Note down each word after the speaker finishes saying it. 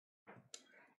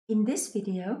In this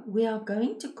video, we are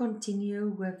going to continue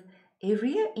with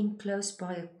area enclosed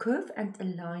by a curve and a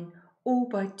line or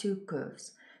by two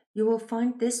curves. You will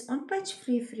find this on page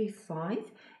 335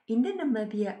 in the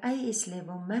Namibian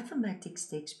AS-Level Mathematics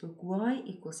textbook y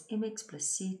equals mx plus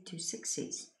c to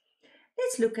success.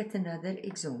 Let's look at another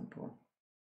example.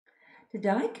 The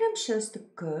diagram shows the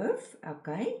curve.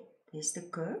 Okay, there's the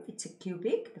curve. It's a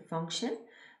cubic, the function.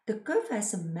 The curve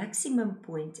has a maximum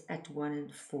point at 1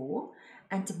 and 4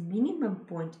 and a minimum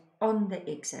point on the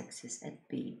x-axis at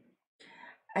b.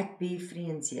 At b, 3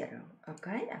 and 0.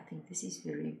 Okay, I think this is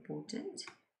very important.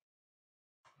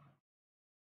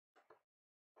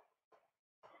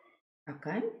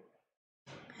 Okay.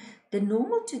 The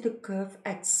normal to the curve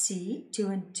at c, 2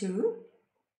 and 2.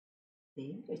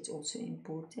 There, it's also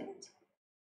important.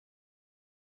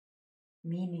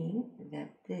 Meaning that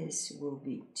this will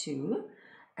be 2.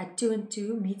 At 2 and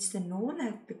 2 meets the normal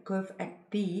at the curve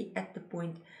at B at the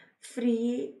point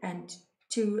 3 and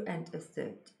 2 and a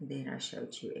third. Then I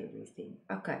showed you everything.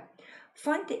 Okay,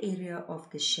 find the area of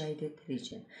the shaded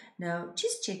region. Now,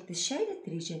 just check the shaded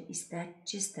region is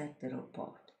just that little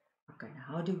part. Okay,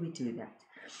 now how do we do that?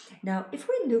 Now, if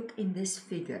we look in this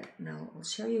figure, now I'll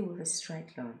show you with a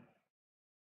straight line.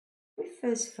 We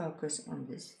first focus on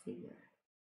this figure.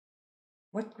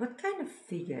 What kind of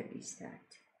figure is that?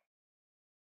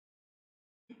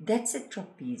 That's a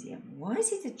trapezium. Why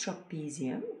is it a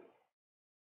trapezium?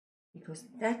 Because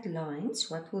that lines,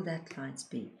 what will that lines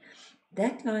be?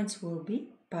 That lines will be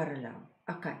parallel.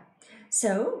 Okay,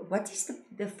 so what is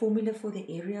the formula for the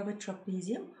area of a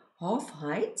trapezium? Half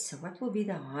height. So what will be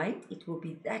the height? It will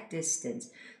be that distance.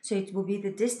 So it will be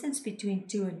the distance between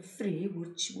 2 and 3,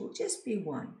 which will just be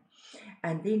 1.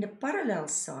 And then the parallel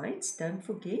sides, don't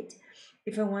forget,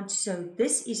 if I want to, so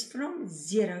this is from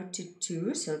 0 to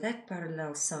 2, so that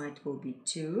parallel side will be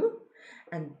 2,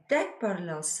 and that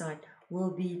parallel side will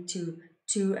be to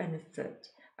 2 and a third.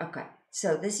 Okay,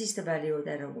 so this is the value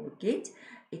that I will get.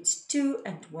 It's 2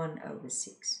 and 1 over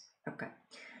 6. Okay,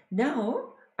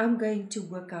 now I'm going to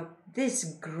work out this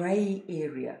gray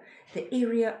area, the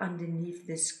area underneath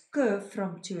this curve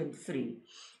from 2 and 3.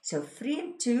 So 3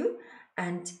 and 2,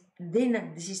 and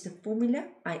then this is the formula.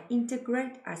 I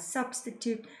integrate, I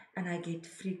substitute, and I get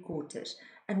 3/4.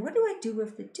 And what do I do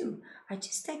with the 2? I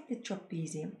just take the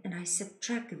trapezium and I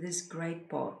subtract this gray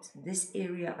part, this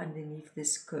area underneath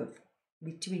this curve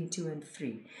between 2 and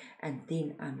 3. And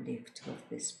then I'm left with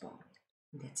this part.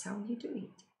 And that's how you do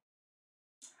it.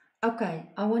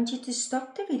 Okay, I want you to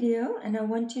stop the video and I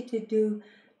want you to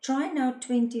try now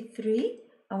 23.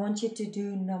 I want you to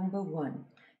do number 1.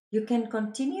 You can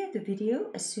continue the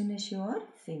video as soon as you are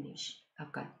finished.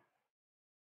 Okay.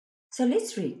 So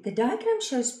let's read. The diagram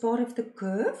shows part of the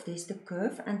curve. There's the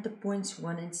curve and the points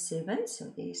 1 and 7. So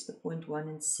there's the point 1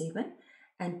 and 7.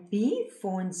 And B,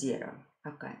 4 and 0.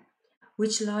 Okay.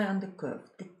 Which lie on the curve.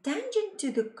 The tangent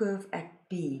to the curve at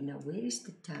B. Now where is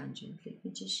the tangent? Let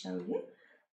me just show you.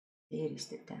 There is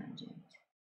the tangent.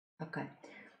 Okay.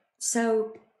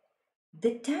 So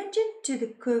the tangent to the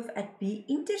curve at B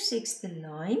intersects the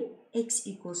line x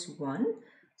equals 1.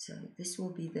 So this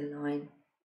will be the line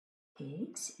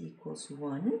x equals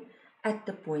 1 at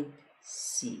the point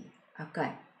C.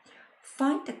 Okay.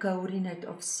 Find the coordinate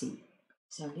of C.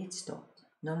 So let's start.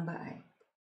 Number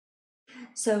 8.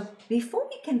 So before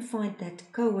we can find that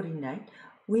coordinate,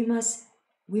 we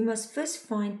must first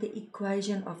find the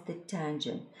equation of the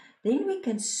tangent. Then we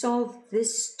can solve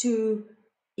these two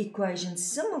equations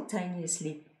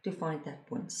simultaneously to find that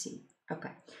point C.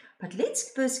 Okay, but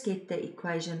let's first get the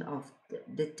equation of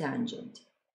the tangent.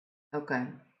 Okay,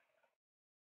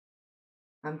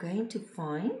 I'm going to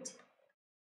find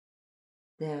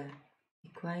the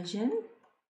equation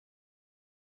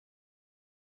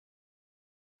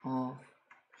of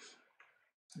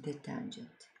the tangent.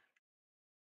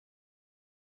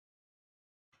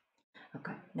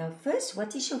 Okay, now first,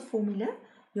 what is your formula?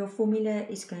 Your formula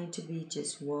is going to be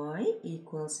just y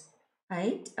equals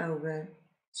 8 over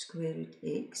square root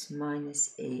x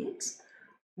minus x,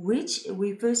 which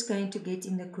we're first going to get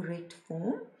in the correct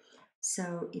form.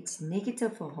 So it's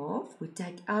negative a half. We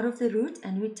take out of the root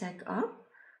and we take up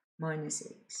minus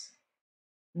x.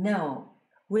 Now,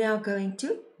 we are going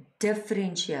to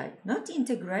differentiate, not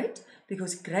integrate,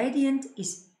 because gradient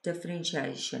is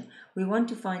differentiation. We want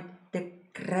to find the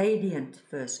gradient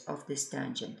first of this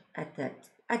tangent at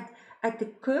the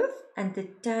curve and the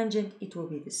tangent, it will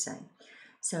be the same.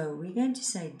 So we're going to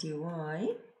say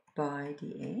dy by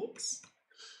dx.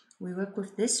 We work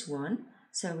with this one,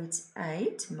 so it's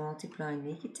 8 multiply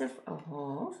negative a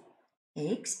half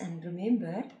x, and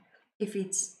remember, if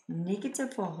it's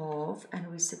negative a half and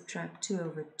we subtract 2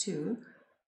 over 2,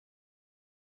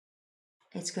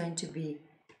 it's going to be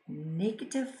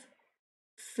negative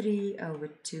 3 over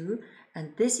 2,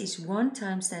 and this is 1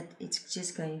 times that, it's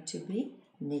just going to be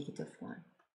negative 1.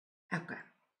 Okay,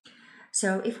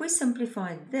 so if we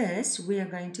simplify this, we are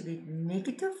going to get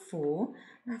negative 4,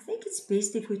 and I think it's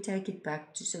best if we take it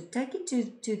back to, so take it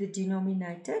to the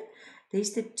denominator,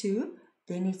 there's the 2,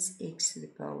 then it's x to the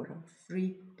power of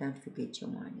 3, don't forget your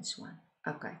minus 1.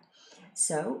 Okay,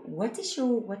 so what is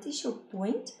your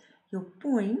point? Your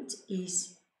point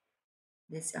is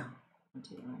this,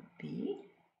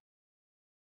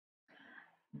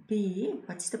 B,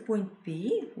 what's the point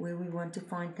B, where we want to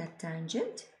find that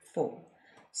tangent? 4.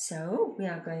 So we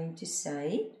are going to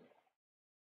say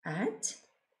at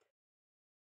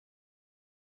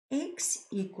x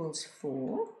equals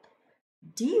 4,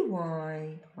 dy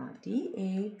by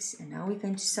dx, and now we're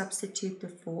going to substitute the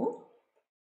 4.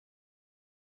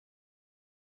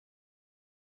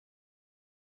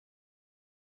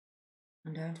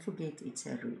 And don't forget it's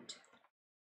a root.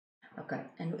 Okay,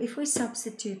 and if we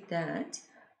substitute that,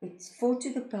 it's 4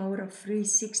 to the power of 3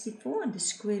 is 64, and the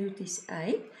square root is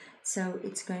 8. So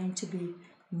it's going to be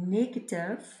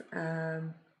negative a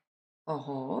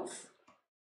half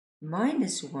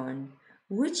minus 1,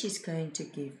 which is going to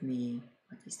give me,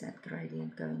 what is that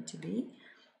gradient going to be?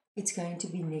 It's going to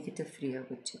be negative 3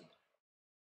 over 2.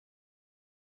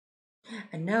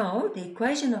 And now the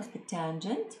equation of the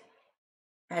tangent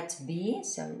at B,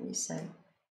 so we say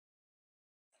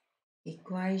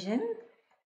equation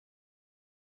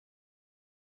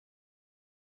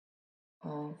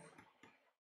of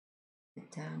the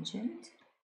tangent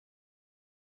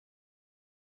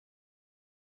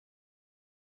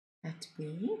at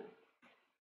B,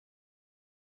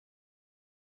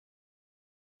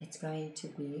 it's going to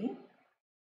be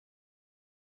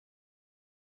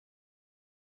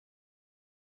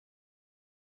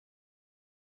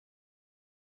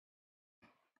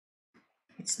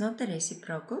it's not the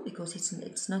reciprocal because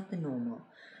it's not the normal.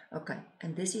 Okay,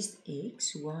 and this is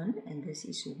x1 and this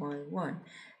is y1.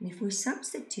 And if we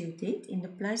substitute it, in the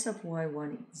place of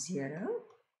y1 it's 0,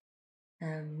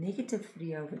 negative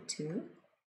 3 over 2,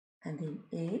 and then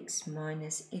x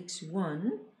minus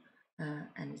x1,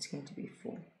 and it's going to be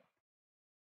 4.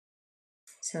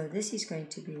 So this is going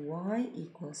to be y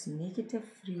equals negative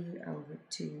 3 over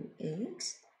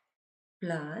 2x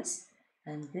plus,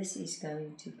 and this is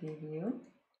going to give you,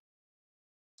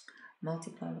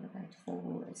 multiply by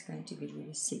 4, it's going to give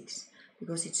you 6,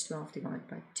 because it's 12 divided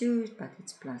by 2, but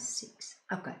it's plus 6.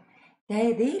 Okay,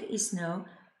 there is now,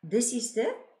 this is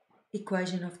the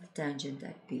equation of the tangent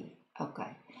at B.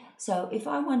 Okay, so if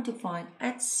I want to find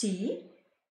at C,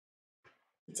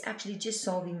 it's actually just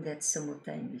solving that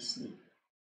simultaneously.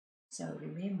 So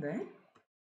remember,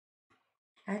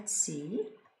 at C,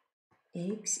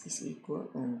 x is equal,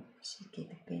 should get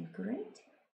the pen correct,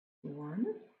 1.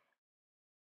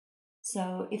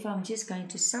 So if I'm just going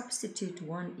to substitute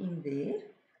 1 in there,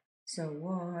 so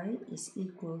y is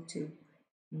equal to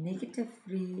negative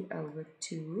 3 over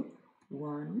 2,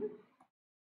 1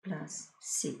 plus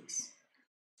 6.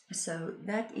 So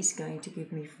that is going to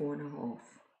give me 4.5.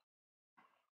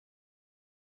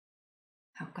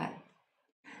 Okay,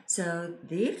 so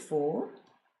therefore,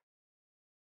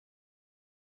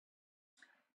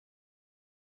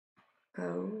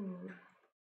 coordinate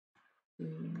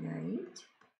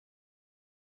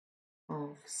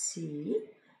of C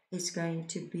is going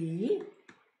to be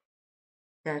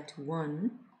that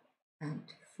 1 and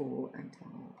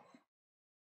 4.5.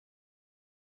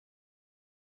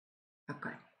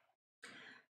 Okay,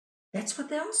 that's what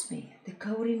they asked me, the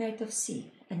coordinate of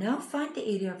C. And now find the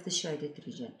area of the shaded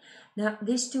region. Now,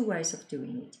 there's two ways of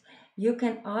doing it. You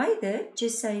can either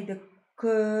just say the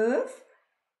curve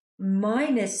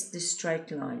minus the straight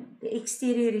line. The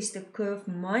exterior is the curve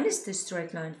minus the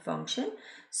straight line function.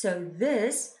 So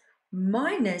this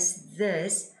minus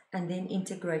this, and then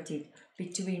integrate it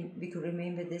between, because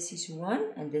remember this is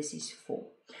 1 and this is 4.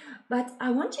 But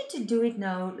I want you to do it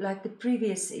now like the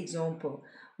previous example,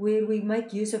 where we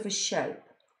make use of a shape.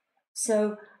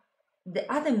 So the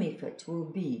other method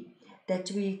will be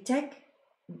that we take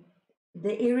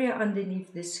the area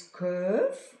underneath this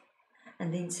curve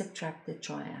and then subtract the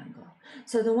triangle.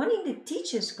 So the one in the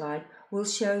teacher's guide will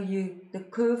show you the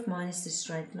curve minus the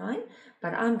straight line,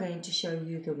 but I'm going to show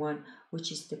you the one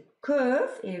which is the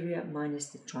curve area minus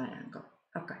the triangle.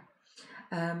 Okay,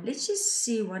 let's just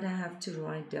see what I have to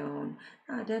write down.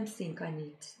 I don't think I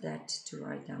need that to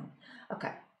write down.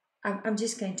 Okay, I'm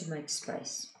just going to make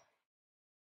space.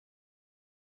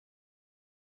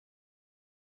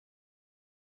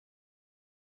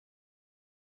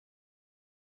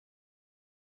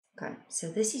 Okay, so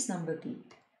this is number B.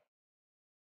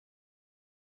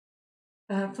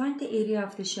 Find the area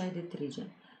of the shaded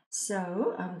region.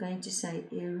 So I'm going to say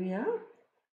area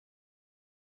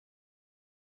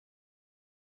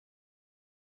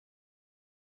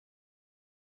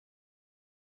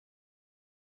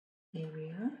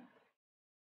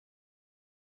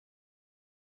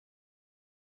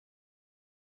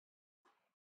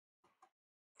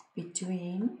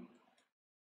between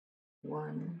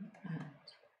 1 and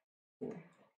 4.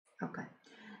 Okay,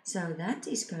 so that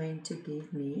is going to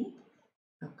give me,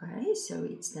 okay, so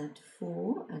it's that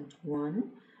 4 and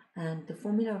 1, and the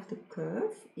formula of the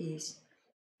curve is,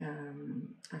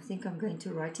 I think I'm going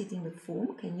to write it in the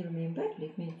form. Can you remember?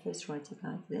 Let me first write it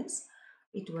like this.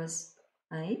 It was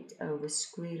 8 over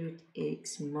square root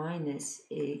x minus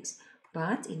x,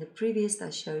 but in the previous I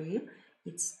show you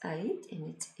it's 8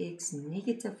 and it's x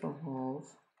negative a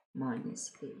half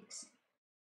minus x.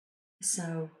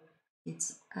 So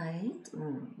it's 8,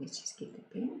 let's just get the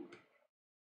pen,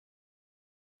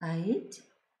 8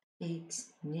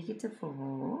 x negative a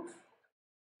half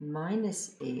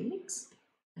minus x,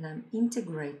 and I'm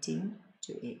integrating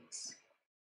to x.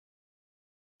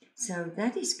 So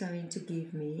that is going to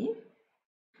give me,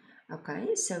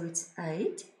 okay, so it's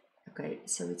 8, okay,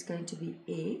 so it's going to be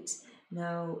x.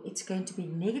 Now it's going to be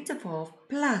negative half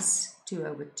plus 2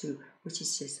 over 2, which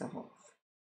is just a half.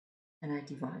 And I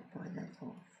divide by that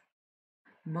half.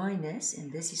 Minus,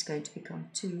 and this is going to become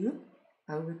 2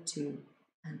 over 2,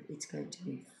 and it's going to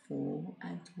be 4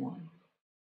 and 1.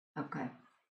 Okay.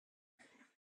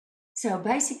 So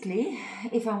basically,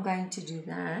 if I'm going to do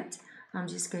that, I'm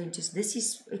just going to, this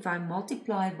is, if I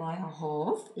multiply by a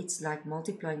half, it's like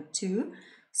multiplying 2.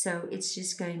 So it's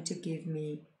just going to give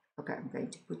me, okay, I'm going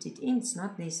to put it in, it's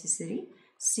not necessary,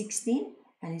 16,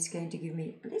 and it's going to give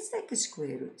me, let's take a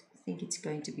square root. I think it's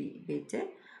going to be better.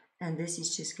 And this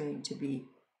is just going to be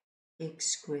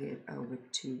x squared over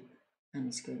 2, and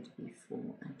it's going to be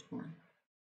 4 and 1.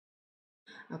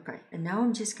 Okay, and now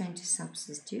I'm just going to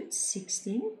substitute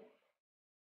 16 .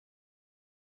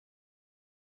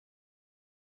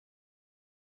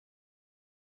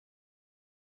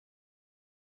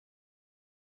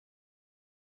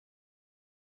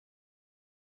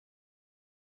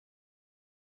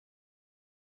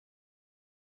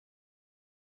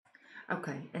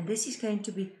 Okay, and this is going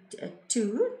to be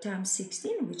 2 times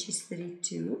 16, which is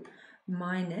 32,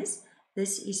 minus,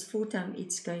 this is 4 times,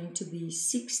 it's going to be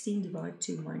 16 divided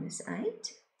 2 minus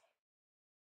 8,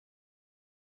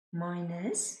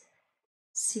 minus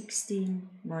 16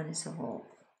 minus a half.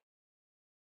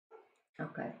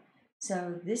 Okay,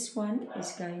 so this one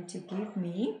is going to give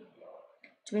me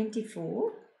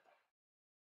 24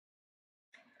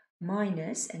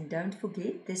 minus, and don't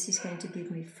forget, this is going to give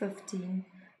me 15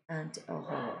 and a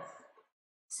half.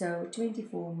 So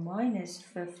 24 minus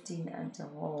 15 and a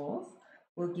half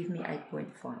will give me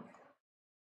 8.5.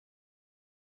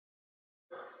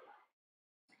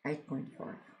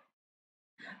 8.5.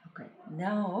 Okay,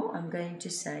 now I'm going to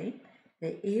say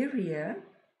the area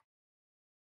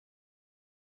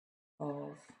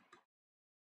of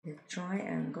the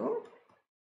triangle.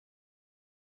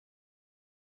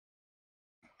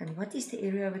 And what is the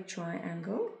area of a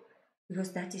triangle?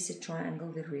 Because that is a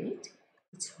triangle, the red.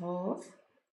 It's half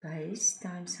base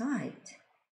times height.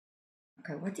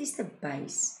 Okay, what is the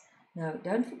base? Now,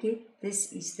 don't forget,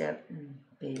 this is the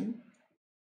pen.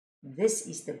 This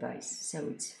is the base, so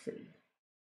it's 3.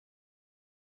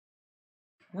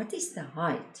 What is the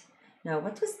height? Now,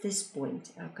 what was this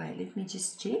point? Okay, let me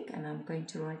just check, and I'm going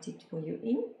to write it for you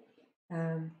in.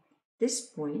 This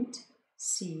point,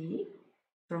 C,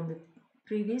 from the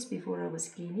previous, before I was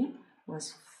cleaning,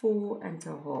 was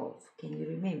 4.5. Can you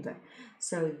remember?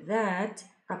 So that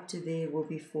up to there will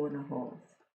be 4.5.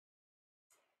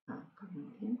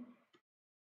 Come in.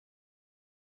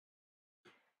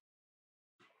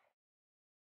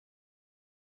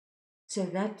 So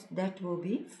that will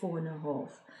be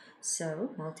 4.5.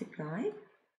 So multiply.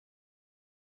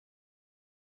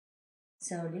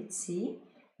 So let's see.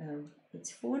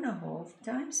 It's 4.5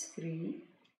 times 3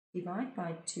 divided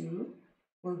by 2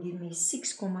 will give me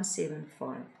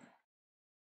 6.75.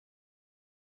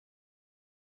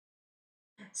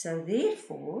 So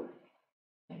therefore,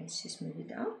 let's just move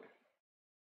it up.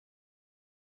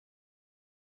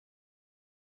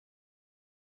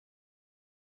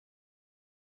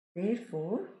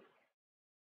 Therefore,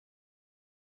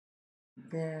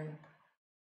 the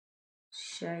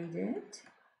shaded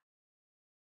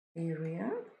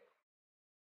area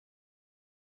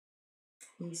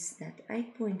is that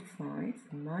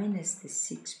 8.5 minus the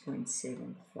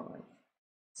 6.75.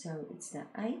 So it's the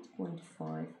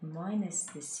 8.5 minus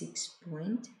the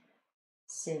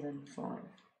 6.75.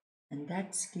 And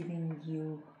that's giving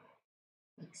you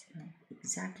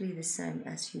Exactly the same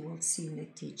as you will see in the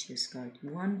teacher's guide,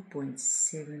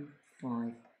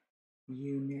 1.75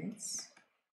 units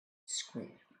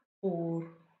squared.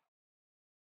 Or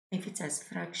if it has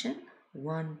fraction,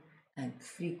 1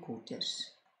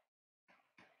 3/4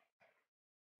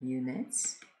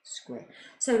 units squared.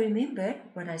 So remember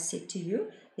what I said to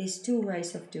you, there's two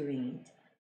ways of doing it.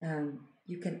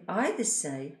 You can either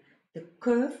say the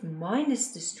curve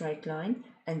minus the straight line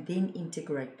and then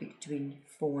integrate between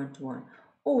 4 and 1.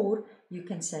 Or you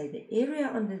can say the area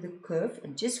under the curve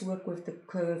and just work with the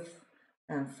curve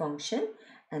function,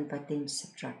 but then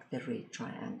subtract the red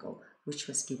triangle, which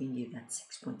was giving you that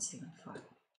 6.75.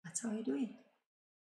 That's how you do it.